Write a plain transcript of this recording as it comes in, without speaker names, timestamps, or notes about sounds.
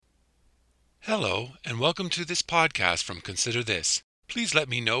Hello, and welcome to this podcast from Consider This. Please let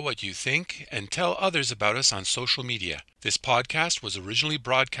me know what you think and tell others about us on social media. This podcast was originally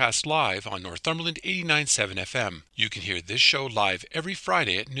broadcast live on Northumberland 89.7 FM. You can hear this show live every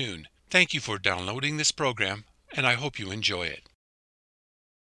Friday at noon. Thank you for downloading this program, and I hope you enjoy it.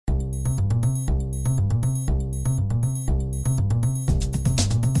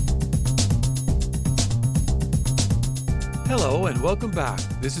 Hello and welcome back.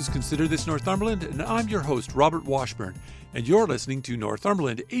 This is Consider This Northumberland, and I'm your host, Robert Washburn, and you're listening to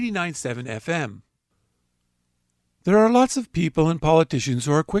Northumberland 89.7 FM. There are lots of people and politicians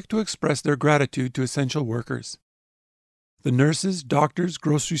who are quick to express their gratitude to essential workers. The nurses, doctors,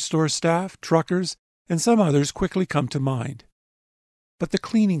 grocery store staff, truckers, and some others quickly come to mind. But the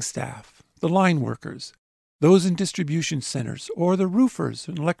cleaning staff, the line workers, those in distribution centers, or the roofers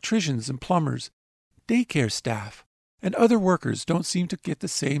and electricians and plumbers, daycare staff, and other workers don't seem to get the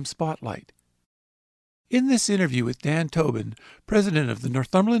same spotlight. In this interview with Dan Tobin, president of the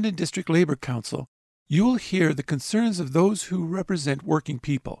Northumberland and District Labour Council, you will hear the concerns of those who represent working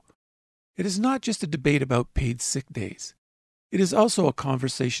people. It is not just a debate about paid sick days. It is also a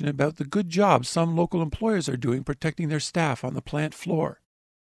conversation about the good job some local employers are doing protecting their staff on the plant floor.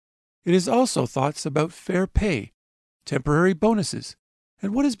 It is also thoughts about fair pay, temporary bonuses,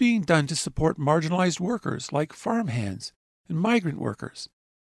 and what is being done to support marginalized workers like farmhands and migrant workers,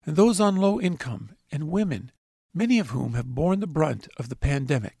 and those on low income and women, many of whom have borne the brunt of the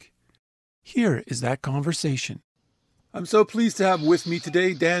pandemic. Here is that conversation. I'm so pleased to have with me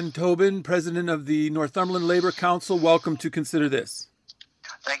today Dan Tobin, president of the Northumberland Labour Council. Welcome to Consider This.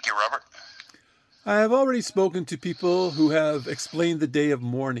 Thank you, Robert. I have already spoken to people who have explained the day of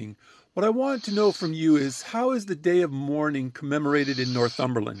mourning. What I want to know from you is, how is the Day of Mourning commemorated in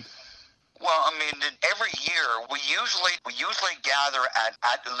Northumberland? Well, every year we usually gather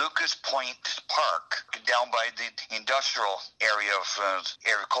at Lucas Point Park down by the industrial area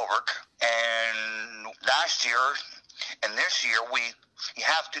of Coburg. And last year and this year we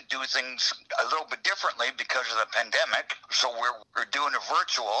have to do things a little bit differently because of the pandemic. So we're doing a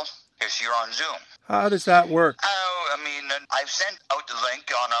virtual this year on Zoom. How does that work? I've sent out the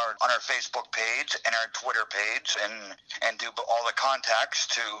link on our Facebook page and our Twitter page and to all the contacts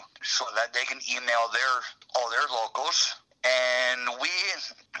so that they can email all their locals. And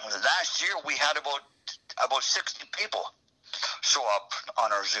last year we had about 60 people show up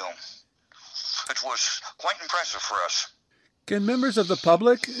on our Zoom, which was quite impressive for us. Can members of the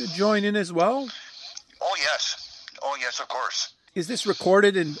public join in as well? Oh yes, of course. Is this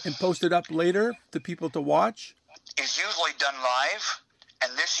recorded and posted up later to people to watch? It's usually done live,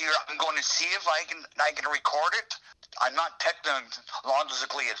 and this year I'm going to see if I can record it. I'm not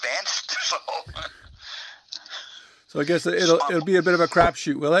technologically advanced, so. So I guess it'll be a bit of a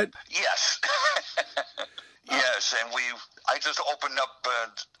crapshoot, will it? Yes, yes, and I just opened up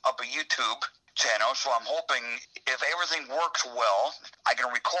a YouTube channel, so I'm hoping if everything works well, I can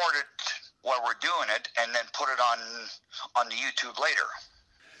record it while we're doing it and then put it on the YouTube later.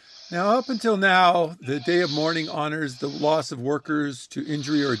 Now, up until now, the Day of Mourning honors the loss of workers to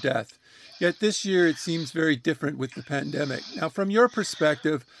injury or death. Yet this year it seems very different with the pandemic. Now, from your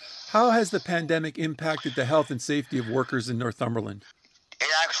perspective, how has the pandemic impacted the health and safety of workers in Northumberland? It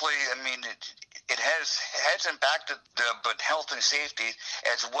actually, it has impacted but health and safety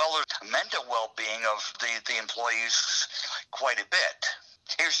as well as mental well-being of the employees quite a bit.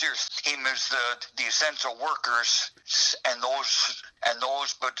 Here's your theme is the essential workers and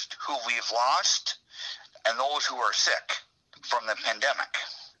those but who we've lost and those who are sick from the pandemic.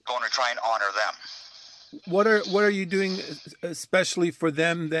 Going to try and honor them. What are you doing especially for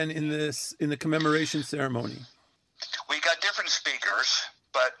them then in the commemoration ceremony? We got different speakers,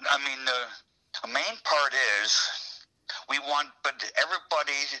 but the main part is we want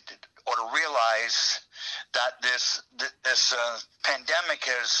everybody to realize that this pandemic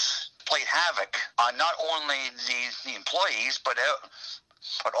has played havoc on not only the employees but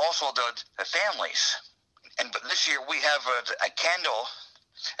also the families. But this year we have a candle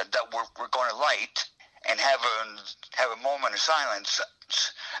that we're going to light and have a moment of silence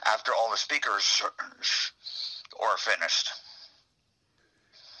after all the speakers are finished.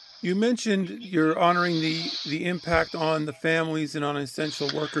 You mentioned you're honoring the impact on the families and on essential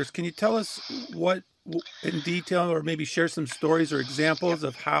workers. Can you tell us what in detail, or maybe share some stories or examples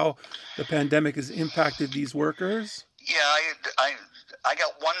of how the pandemic has impacted these workers? Yeah, I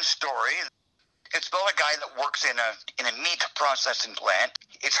got one story. It's about a guy that works in a meat processing plant.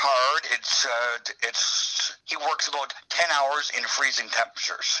 It's hard. He works about 10 hours in freezing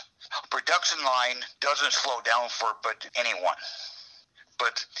temperatures. Production line doesn't slow down for anyone.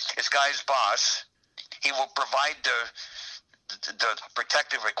 but this guy's boss, he will provide the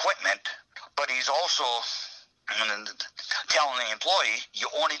protective equipment, but he's also telling the employee you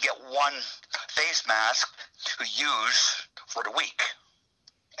only get one face mask to use for the week,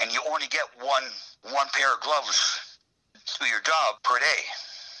 and you only get one pair of gloves to your job per day.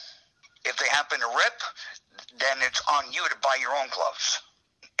 If they happen to rip, then it's on you to buy your own gloves.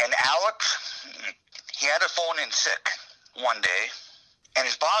 And Alex, he had a phone in sick one day, and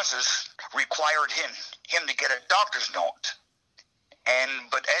his bosses required him to get a doctor's note.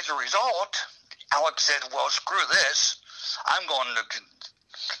 But as a result, Alex said, "Well, screw this. I'm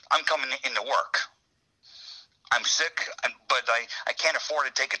coming into work. I'm sick, but I can't afford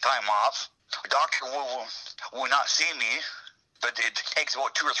to take a time off. The doctor will not see me, but it takes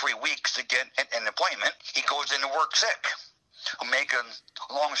about 2 or 3 weeks to get an appointment. He goes into work sick." To make a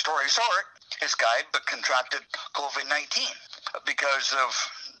long story short, this guy contracted COVID-19 because of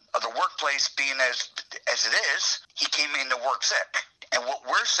the workplace being as it is. He came into work sick, and what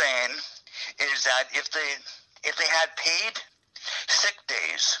we're saying is that if they had paid sick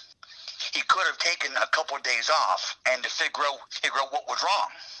days, he could have taken a couple of days off and to figure out what was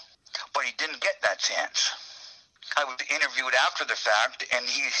wrong, but he didn't get that chance. I was interviewed after the fact, and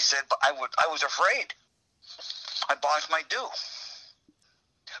he said, "But I was afraid. My boss might do."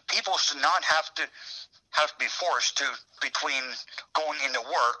 People should not have to be forced to between going into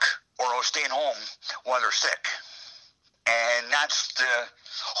work or staying home while they're sick. And that's the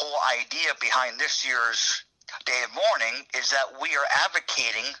whole idea behind this year's Day of Mourning, is that we are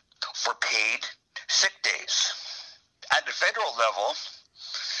advocating for paid sick days. At the federal level,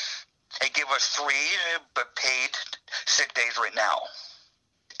 they give us 3 but paid sick days right now.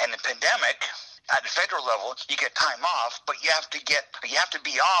 And the pandemic, at the federal level, you get time off, but you have to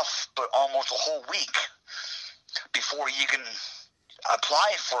be off but almost a whole week before you can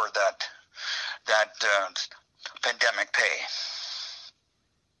apply for that pandemic pay.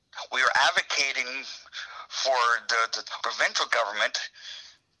 We are advocating for the provincial government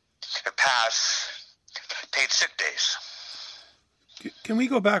to pass paid sick days. Can we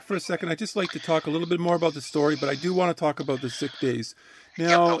go back for a second? I'd just like to talk a little bit more about the story, but I do want to talk about the sick days.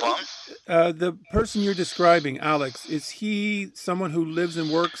 Now, the person you're describing, Alex, is he someone who lives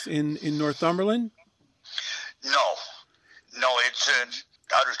and works in Northumberland? No, it's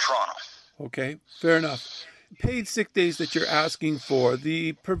out of Toronto. Okay, fair enough. Paid sick days that you're asking for,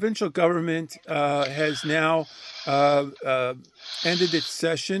 the provincial government has now ended its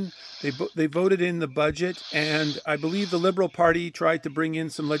session. They voted in the budget, and I believe the Liberal Party tried to bring in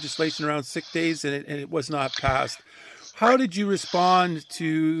some legislation around sick days, and it was not passed. How did you respond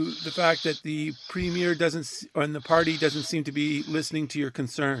to the fact that the Premier and the party doesn't seem to be listening to your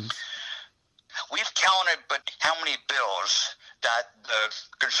concerns? We've counted how many bills that the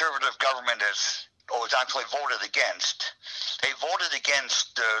Conservative government has actually voted against. They voted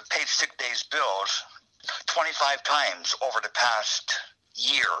against the paid sick days bills 25 times over the past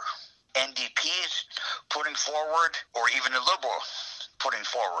year. NDPs putting forward, or even the Liberal putting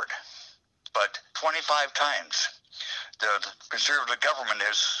forward. But 25 times the Conservative government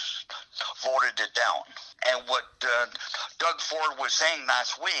has voted it down. And what Doug Ford was saying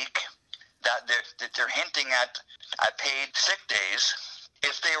last week, that they're hinting at paid sick days,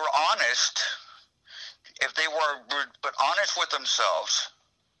 if they were honest, but honest with themselves,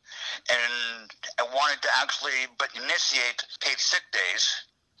 and wanted to actually initiate paid sick days,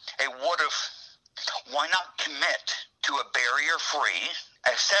 they would have. Why not commit to a barrier-free,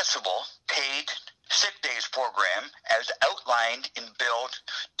 accessible, paid sick days program as outlined in Bill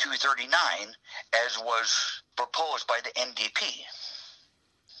 239, as was proposed by the NDP?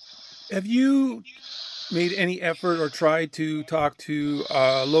 Have you made any effort or tried to talk to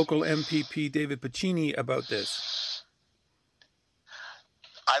local MPP David Piccini about this?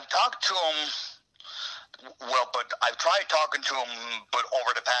 I've talked to him. But I've tried talking to him, but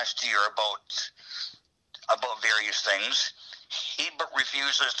over the past year about various things. He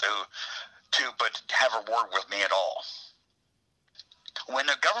refuses to have a word with me at all. When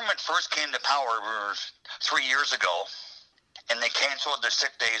the government first came to power 3 years ago, and they canceled the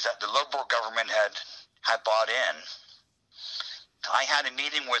sick days that the Liberal government had bought in, I had a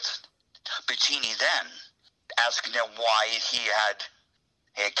meeting with Piccini then, asking him why he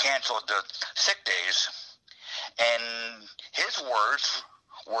had canceled the sick days. And his words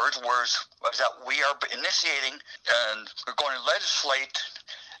was that we are initiating and we're going to legislate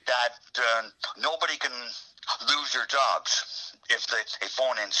that nobody can lose their jobs if they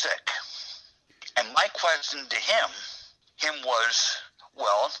phone in sick. And my question to him was,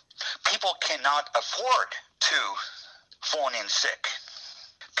 well, people cannot afford to phone in sick.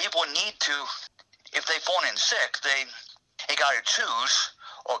 people need to, if they phone in sick, they got to choose,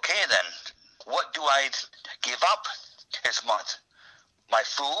 okay then, what do I give up this month? My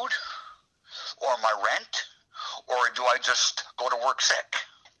food or my rent? Or do I just go to work sick?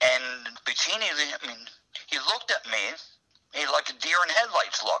 And Bettini, he looked at me, like a deer in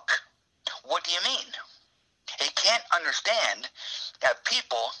headlights look. What do you mean? He can't understand that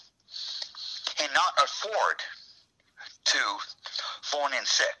people cannot afford to phone in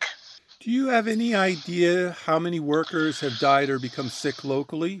sick. Do you have any idea how many workers have died or become sick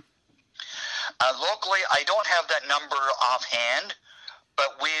locally? Locally, I don't have that number offhand,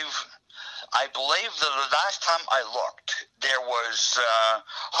 but I believe that the last time I looked, there was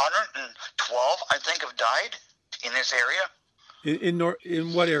 112, I think, have died in this area.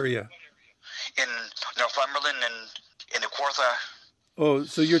 In what area? In Northumberland and in the Kawartha. Oh,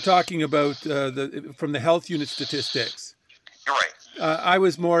 so you're talking about from the health unit statistics. You're right. I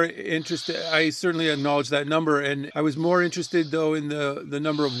was more interested, I certainly acknowledge that number, and I was more interested, though, in the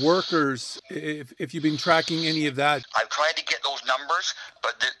number of workers, if you've been tracking any of that. I've tried to get those numbers,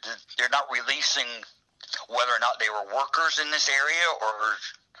 but they're not releasing whether or not they were workers in this area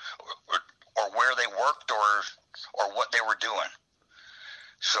or where they worked or what they were doing.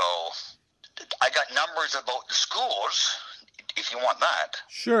 So I got numbers about the schools, if you want that.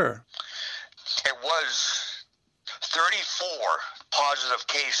 Sure. It was 34 positive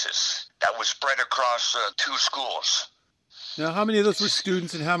cases that was spread across 2 schools. Now, how many of those were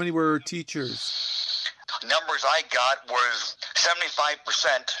students and how many were teachers? Numbers I got was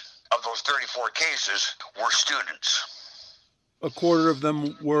 75% of those 34 cases were students. A quarter of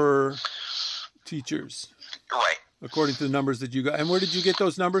them were teachers. Right. According to the numbers that you got. And where did you get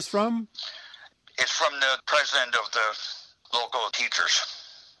those numbers from? It's from the president of the local teachers.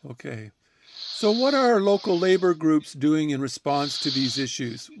 Okay. So what are local labor groups doing in response to these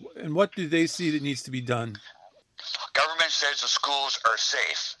issues? And what do they see that needs to be done? Government says the schools are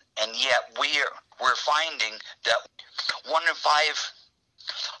safe, and yet we're finding that 1 in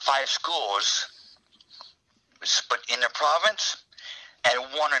 5 schools, but in the province, and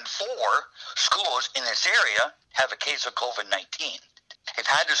 1 in 4 schools in this area have a case of COVID-19. They've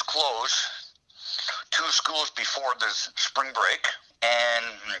had us close 2 schools before the spring break,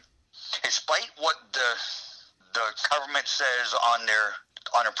 and despite what the government says on their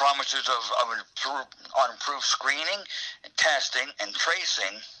promises of improved screening and testing and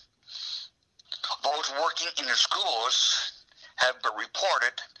tracing, those working in the schools have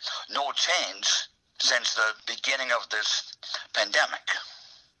reported no change since the beginning of this pandemic.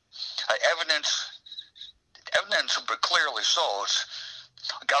 Evidence clearly shows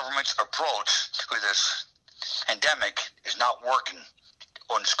the government's approach to this pandemic is not working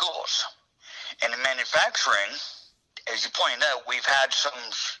on schools. And in manufacturing, as you pointed out, we've had some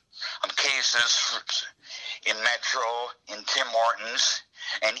cases in Metro, in Tim Hortons,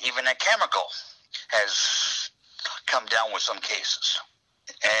 and even at Chemical has come down with some cases.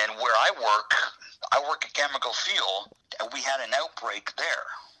 And where I work at Chemical Fuel, and we had an outbreak there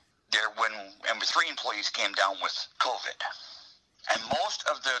when 3 employees came down with COVID. And most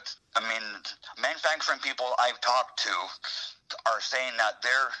of the manufacturing people I've talked to are saying that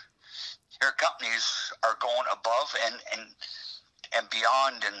their companies are going above and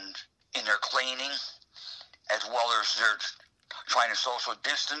beyond in their cleaning, as well as they're trying to social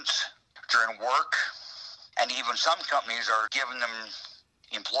distance during work. And even some companies are giving them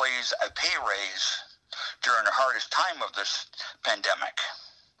employees a pay raise during the hardest time of this pandemic.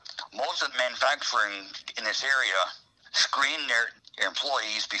 Most of the manufacturing in this area screen their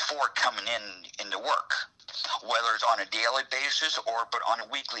employees before coming into work, whether it's on a daily basis but on a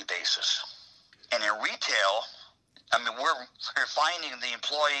weekly basis. And in retail, we're finding the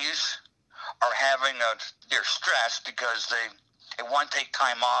employees are having they're stressed because they want to take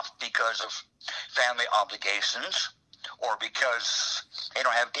time off because of family obligations or because they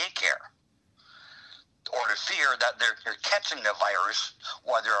don't have daycare, or the fear that they're catching the virus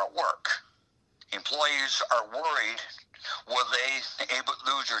while they're at work. Employees are worried, will they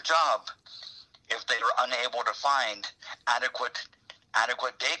lose their job if they are unable to find adequate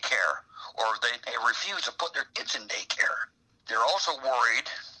daycare, or they refuse to put their kids in daycare. They're also worried,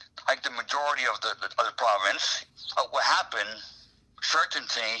 like the majority of the province, what happened,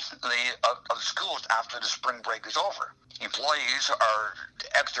 certainty of the schools after the spring break is over. Employees are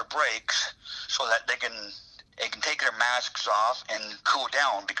extra breaks so that they can take their masks off and cool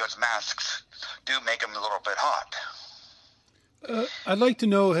down, because masks do make them a little bit hot. I'd like to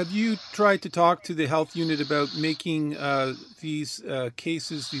know, have you tried to talk to the health unit about making these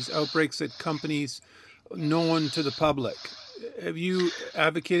cases, these outbreaks at companies, known to the public? Have you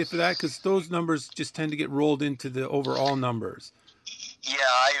advocated for that? Because those numbers just tend to get rolled into the overall numbers. Yeah,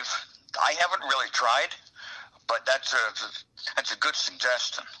 I haven't really tried, but that's a good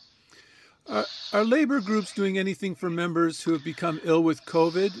suggestion. Are labor groups doing anything for members who have become ill with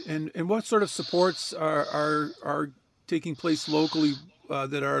COVID? And what sort of supports are taking place locally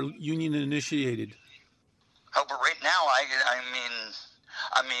that are union initiated? Oh, but right now,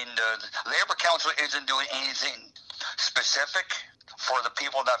 I mean, the Labor Council isn't doing anything specific for the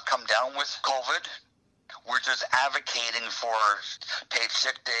people that have come down with COVID. We're just advocating for paid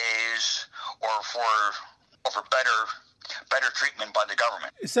sick days or for better treatment by the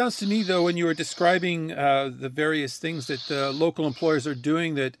government. It sounds to me, though, when you were describing the various things that local employers are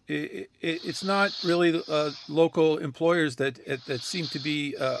doing, that it's not really local employers that seem to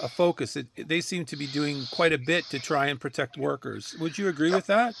be a focus. They seem to be doing quite a bit to try and protect workers. Would you agree with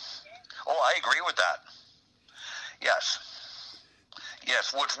that? Oh, I agree with that. Yes.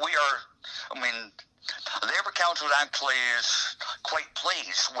 Yes, which we are, I mean, the Labor Council actually is quite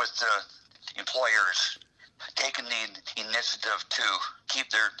pleased with the employers taking the initiative to keep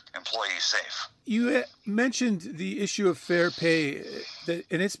their employees safe. You mentioned the issue of fair pay,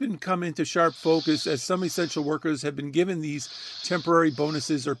 and it's been come into sharp focus as some essential workers have been given these temporary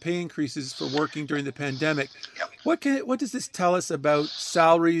bonuses or pay increases for working during the pandemic. Yep. What does this tell us about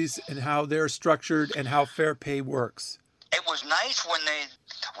salaries and how they're structured and how fair pay works? It was nice when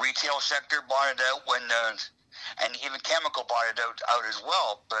the retail sector bought it out, and even chemical bought it out as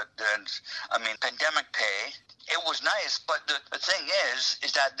well. But, pandemic pay, it was nice. But the thing is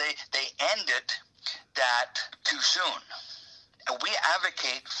that they ended that too soon. And we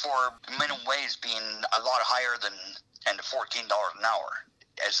advocate for minimum wage being a lot higher than the $14 an hour,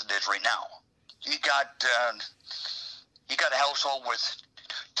 as it is right now. You got a household with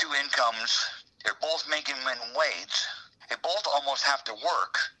two incomes. They're both making minimum wage. They both almost have to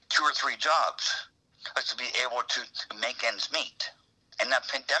work 2 or 3 jobs to be able to make ends meet. And that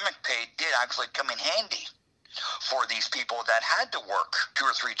pandemic pay did actually come in handy for these people that had to work 2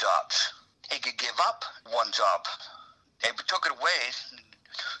 or 3 jobs. They could give up one job. They took it away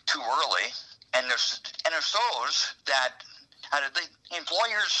too early. And there's those that the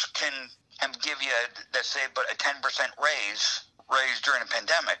employers can give you, let's say, but a 10% raise during a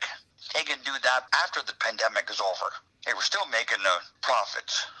pandemic. They can do that after the pandemic is over. They were still making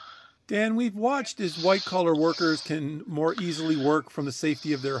profits. Dan, we've watched as white-collar workers can more easily work from the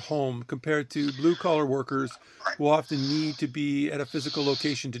safety of their home compared to blue-collar workers who often need to be at a physical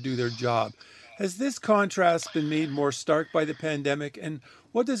location to do their job. Has this contrast been made more stark by the pandemic, and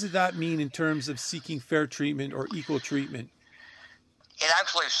what does that mean in terms of seeking fair treatment or equal treatment? It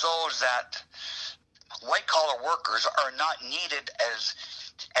actually shows that white-collar workers are not needed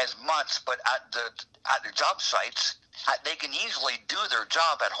as much, but at the job sites, they can easily do their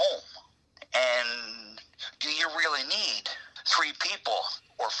job at home. And do you really need 3 people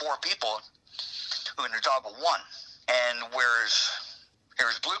or 4 people who in a job of 1? And whereas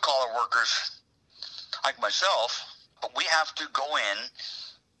there's blue-collar workers like myself, but we have to go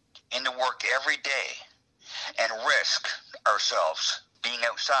into work every day and risk ourselves being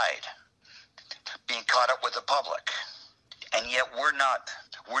outside, being caught up with the public. And yet we're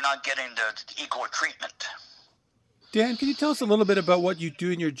not getting the equal treatment. Dan, can you tell us a little bit about what you do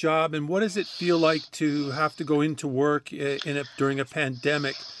in your job and what does it feel like to have to go into work during a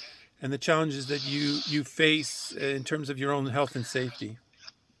pandemic and the challenges that you face in terms of your own health and safety?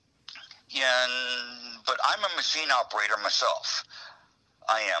 Yeah, but I'm a machine operator myself.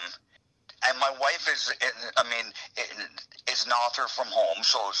 I am. And my wife is an author from home,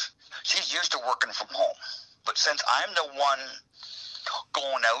 so she's used to working from home. But since I'm the one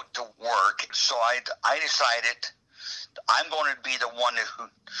going out to work, so I decided I'm going to be the one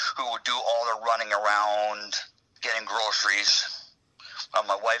who will do all the running around, getting groceries.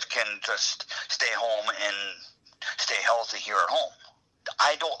 My wife can just stay home and stay healthy here at home.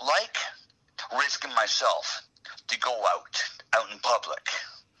 I don't like risking myself to go out in public.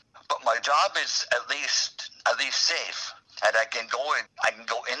 But my job is at least safe. And I can go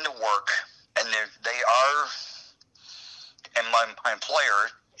into work, and my employer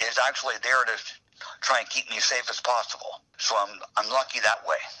is actually there to try and keep me safe as possible. So I'm lucky that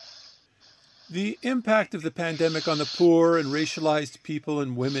way. The impact of the pandemic on the poor and racialized people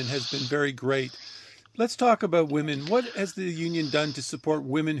and women has been very great. Let's talk about women. What has the union done to support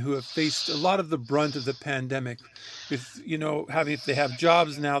women who have faced a lot of the brunt of the pandemic? With, if they have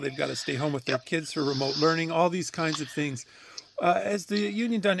jobs now, they've got to stay home with their kids for remote learning, all these kinds of things. Has the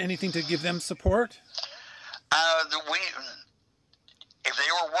union done anything to give them support? If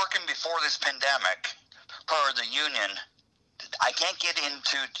they were working before this pandemic, part of the union, I can't get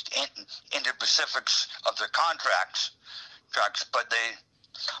into specifics of their contracts, but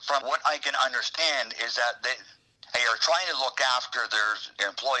from what I can understand, is that they are trying to look after their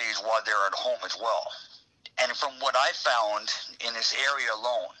employees while they're at home as well. And from what I found in this area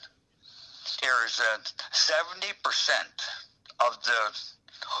alone, there's 70% of the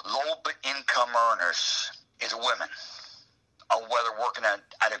low-income earners is women. Whether working at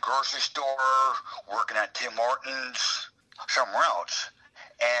a grocery store, working at Tim Hortons, somewhere else.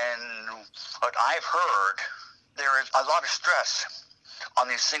 And what I've heard, there is a lot of stress on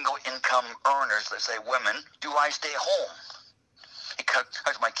these single-income earners, let's say women. Do I stay home?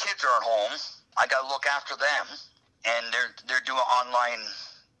 Because my kids are at home, I got to look after them, and they're doing online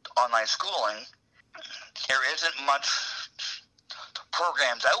schooling. There isn't much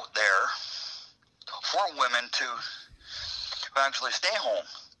programs out there for women to actually stay home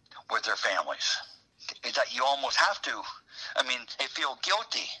with their families. Is that you almost have to. I mean, they feel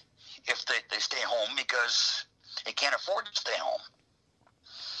guilty if they stay home because they can't afford to stay home.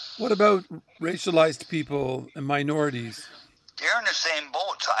 What about racialized people and minorities? They're in the same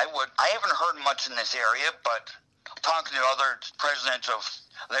boat. I haven't heard much in this area, but talking to other presidents of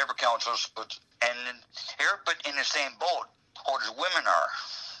labor councils, but in the same boat, or as women are,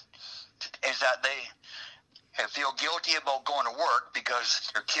 is that they feel guilty about going to work because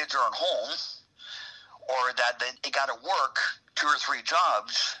their kids are at home, or that they got to work 2 or 3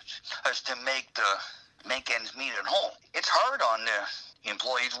 jobs as to make ends meet at home. It's hard on the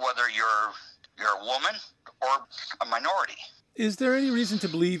employees, whether you're a woman or a minority. Is there any reason to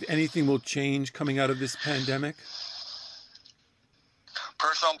believe anything will change coming out of this pandemic?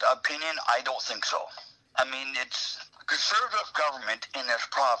 Personal opinion, I don't think so. I mean, it's conservative government in this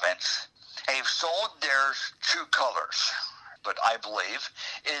province. They've sold their true colors, but I believe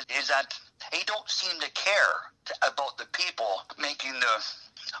is that they don't seem to care about the people making the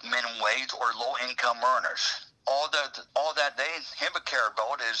minimum wage or low-income earners. All that they care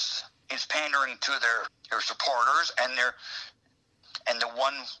about is pandering to their supporters and the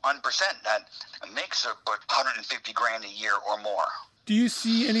 1% that makes about $150,000 a year or more. Do you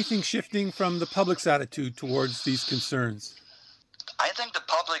see anything shifting from the public's attitude towards these concerns? I think the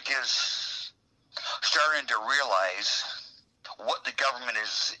public is starting to realize what the government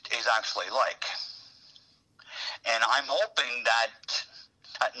is actually like. And I'm hoping that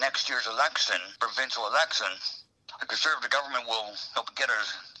at next year's election, provincial election, the Conservative government will get a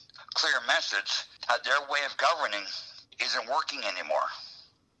clear message that their way of governing isn't working anymore.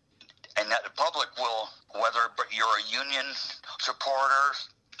 And that the public will, whether you're a union supporter,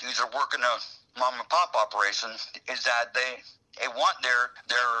 either working a mom and pop operation, is that they want their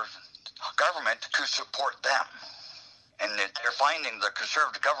government to support them. And that they're finding the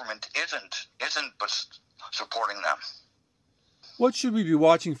Conservative government isn't but supporting them. What should we be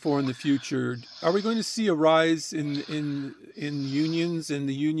watching for in the future? Are we going to see a rise in unions and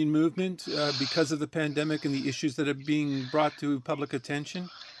the union movement because of the pandemic and the issues that are being brought to public attention?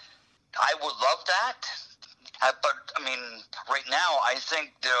 I would love that, but I mean, right now, I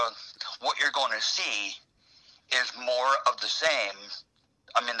think what you're going to see is more of the same.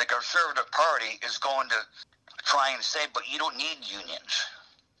 I mean, the Conservative Party is going to try and say, but you don't need unions.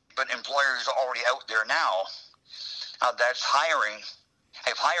 But employers are already out there now that's hiring,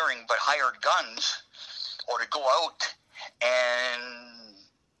 but hired guns, or to go out and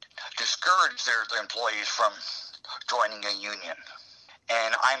discourage their employees from joining a union.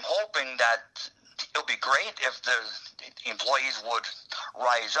 And I'm hoping that it'll be great if the employees would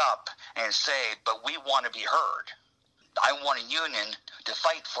rise up and say, but we want to be heard. I want a union to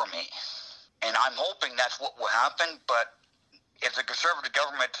fight for me. And I'm hoping that's what will happen, but if the Conservative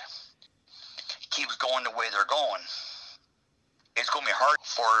government keeps going the way they're going, it's going to be hard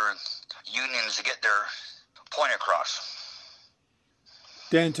for unions to get their point across.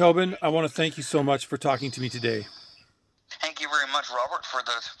 Dan Tobin, I want to thank you so much for talking to me today. Thank you very much, Robert, for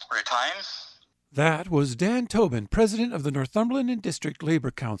your time. That was Dan Tobin, president of the Northumberland and District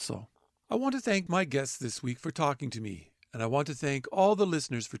Labour Council. I want to thank my guests this week for talking to me, and I want to thank all the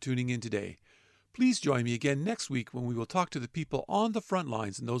listeners for tuning in today. Please join me again next week when we will talk to the people on the front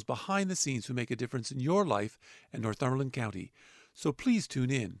lines and those behind the scenes who make a difference in your life and Northumberland County. So please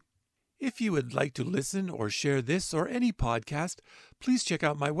tune in. If you would like to listen or share this or any podcast, please check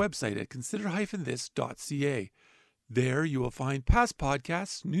out my website at consider-this.ca. There you will find past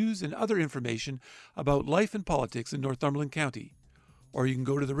podcasts, news, and other information about life and politics in Northumberland County. Or you can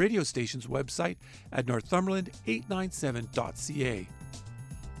go to the radio station's website at northumberland897.ca.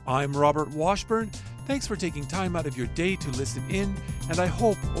 I'm Robert Washburn. Thanks for taking time out of your day to listen in, and I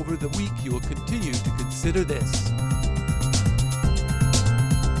hope over the week you will continue to consider this.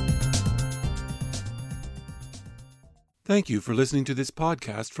 Thank you for listening to this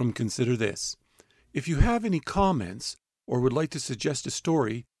podcast from Consider This. If you have any comments or would like to suggest a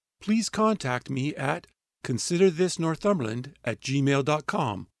story, please contact me at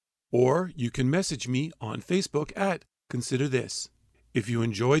considerthisnorthumberland@gmail.com, or you can message me on Facebook at Consider This. If you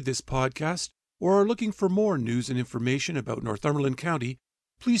enjoyed this podcast or are looking for more news and information about Northumberland County,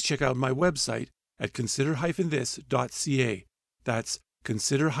 please check out my website at consider-this.ca. That's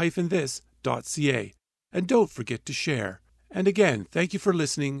consider-this.ca. And don't forget to share. And again, thank you for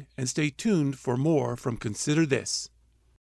listening, and stay tuned for more from Consider This.